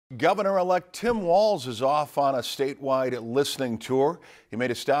Governor-elect Tim Walz is off on a statewide listening tour. He made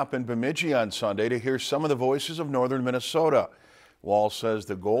a stop in Bemidji on Sunday to hear some of the voices of northern Minnesota. Walz says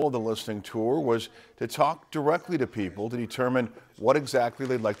the goal of the listening tour was to talk directly to people to determine what exactly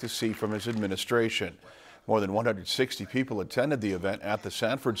they'd like to see from his administration. More than 160 people attended the event at the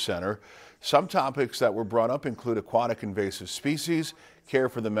Sanford Center. Some topics that were brought up include aquatic invasive species, care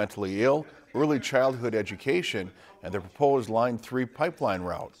for the mentally ill, early childhood education, and the proposed Line 3 pipeline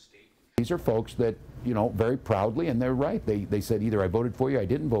route. These are folks that, very proudly, and they're right. They said either I voted for you, I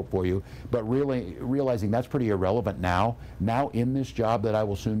didn't vote for you, but really realizing that's pretty irrelevant now. Now in this job that I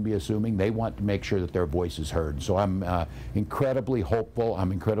will soon be assuming, they want to make sure that their voice is heard. So I'm incredibly hopeful,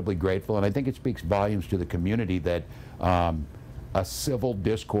 I'm incredibly grateful, and I think it speaks volumes to the community that a civil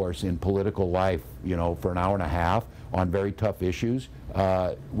discourse in political life, for an hour and a half on very tough issues,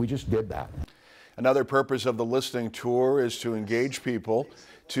 we just did that. Another purpose of the listening tour is to engage people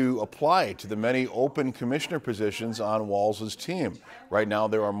to apply to the many open commissioner positions on Walz's team. Right now,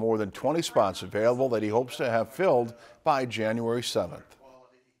 there are more than 20 spots available that he hopes to have filled by January 7th.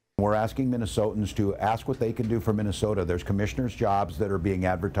 We're asking Minnesotans to ask what they can do for Minnesota. There's commissioners' jobs that are being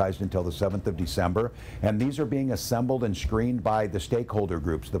advertised until the 7th of December, and these are being assembled and screened by the stakeholder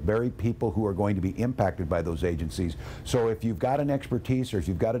groups, the very people who are going to be impacted by those agencies. So if you've got an expertise or if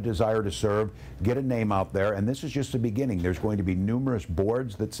you've got a desire to serve, get a name out there, and this is just the beginning. There's going to be numerous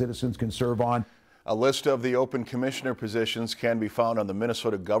boards that citizens can serve on. A list of the open commissioner positions can be found on the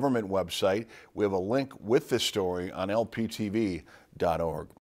Minnesota government website. We have a link with this story on lptv.org.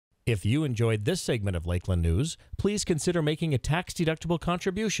 If you enjoyed this segment of Lakeland News, please consider making a tax-deductible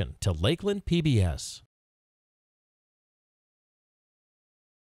contribution to Lakeland PBS.